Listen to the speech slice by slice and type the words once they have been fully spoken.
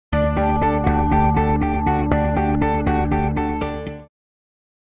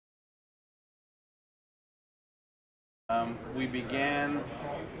We began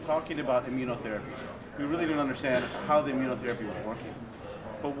talking about immunotherapy. We really didn't understand how the immunotherapy was working.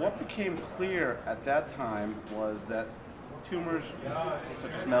 But what became clear at that time was that tumors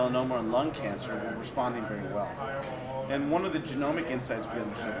such as melanoma and lung cancer were responding very well. And one of the genomic insights we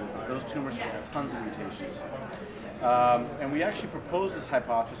understood was that those tumors had tons of mutations. And we actually proposed this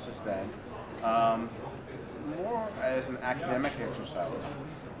hypothesis then, more as an academic exercise,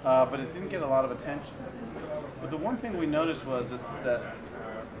 but it didn't get a lot of attention. But the one thing we noticed was that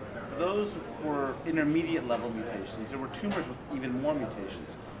those were intermediate level mutations. There were tumors with even more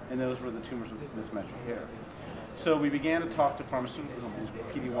mutations, and those were the tumors with mismatch repair. So we began to talk to pharmaceutical companies with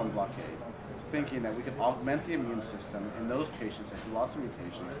PD-1 blockade, thinking that we could augment the immune system in those patients that had lots of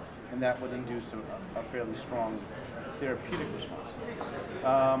mutations, and that would induce a fairly strong therapeutic response.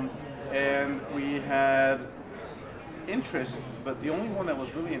 And we had interest, but the only one that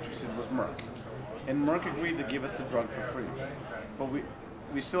was really interested was Merck. And Merck agreed to give us the drug for free. But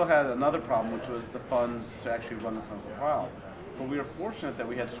we still had another problem, which was the funds to actually run the clinical trial. But we were fortunate that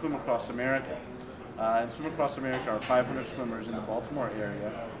we had Swim Across America. And Swim Across America are 500 swimmers in the Baltimore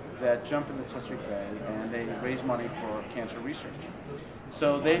area that jump in the Chesapeake Bay, and they raise money for cancer research.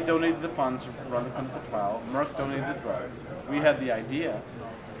 So they donated the funds to run the clinical trial. Merck donated the drug. We had the idea,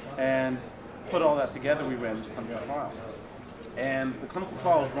 and put all that together, we ran this clinical trial. And the clinical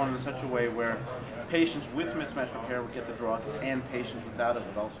trial was run in such a way where patients with mismatch repair would get the drug, and patients without it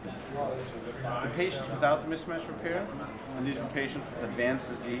would also get the drug. The patients without the mismatch repair, and these were patients with advanced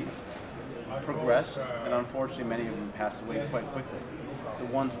disease, progressed, and unfortunately many of them passed away quite quickly. The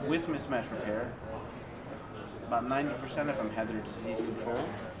ones with mismatch repair, about 90% of them had their disease controlled,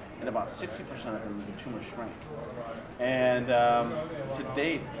 and about 60% of them, the tumor shrank. And to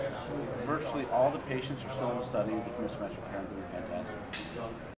date, virtually all the patients are still in the study with mismatch repair and doing fantastic.